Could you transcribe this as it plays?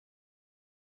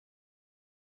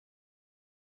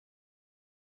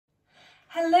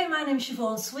Hello, my name is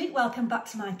Siobhan Sweet. Welcome back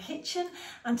to my kitchen,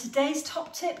 and today's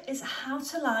top tip is how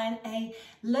to line a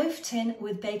loaf tin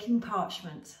with baking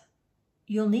parchment.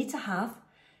 You'll need to have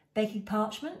baking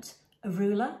parchment, a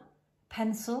ruler,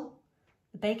 pencil,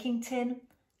 the baking tin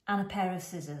and a pair of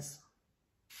scissors.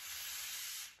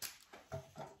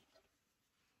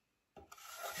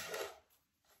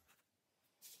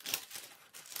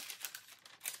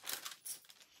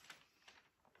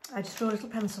 I just draw a little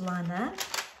pencil line there.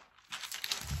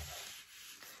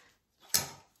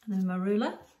 And then my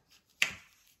ruler,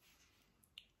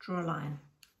 draw a line.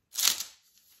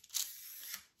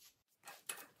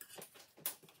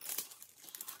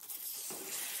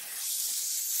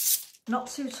 Not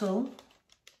too tall,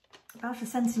 about a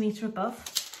centimetre above.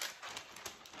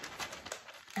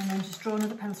 And then just draw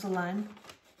another pencil line.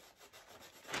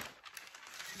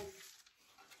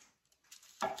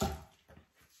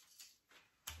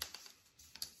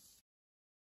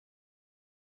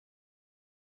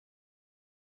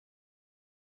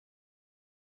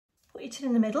 Put your tin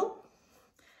in the middle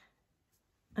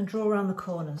and draw around the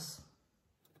corners.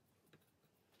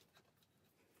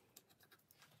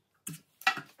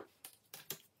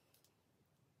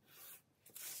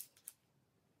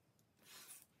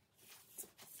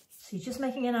 So you're just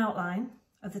making an outline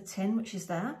of the tin which is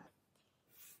there.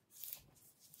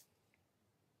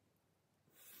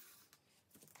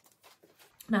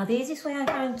 Now the easiest way I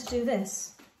found to do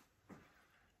this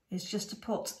is just to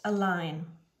put a line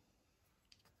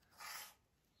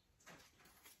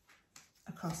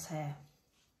across here.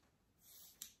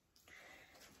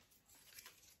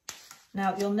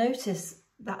 Now you'll notice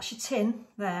that's your tin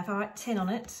there. If I write tin on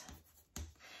it,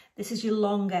 this is your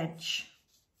long edge.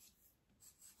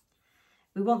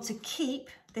 We want to keep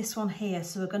this one here,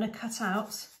 so we're going to cut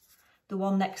out the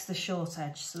one next to the short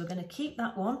edge. So we're going to keep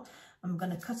that one and we're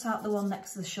going to cut out the one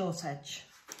next to the short edge.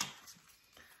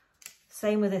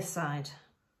 Same with this side.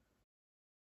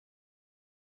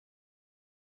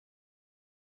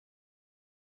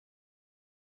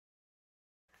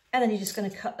 And then you're just going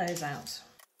to cut those out.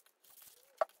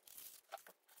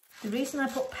 The reason I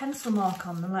put pencil mark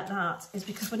on them like that is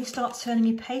because when you start turning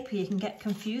your paper, you can get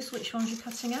confused which ones you're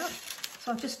cutting out.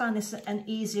 So I've just found this an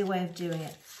easier way of doing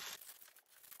it.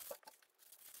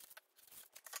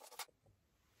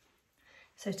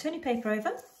 So turn your paper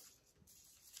over.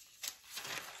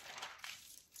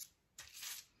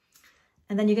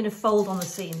 And then you're going to fold on the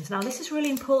seams. Now this is really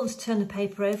important to turn the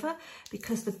paper over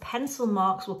because the pencil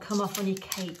marks will come off on your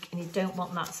cake and you don't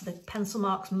want that. So the pencil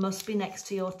marks must be next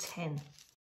to your tin.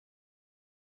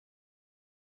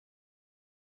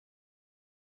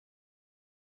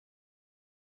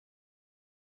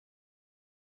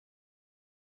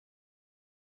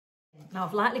 Now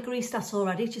I've lightly greased that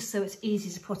already just so it's easy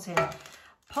to put in.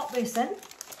 Pop this in.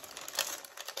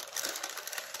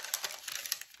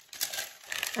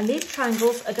 And these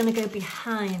triangles are going to go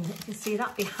behind. You can see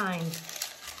that behind.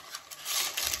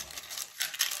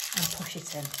 And push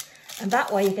it in. And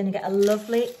that way you're going to get a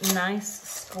lovely, nice,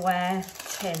 square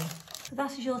tin. So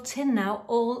that is your tin now,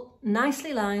 all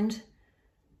nicely lined,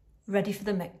 ready for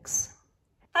the mix.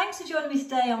 Thanks for joining me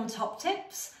today on Top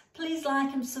Tips. Please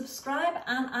like and subscribe,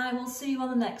 and I will see you on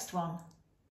the next one.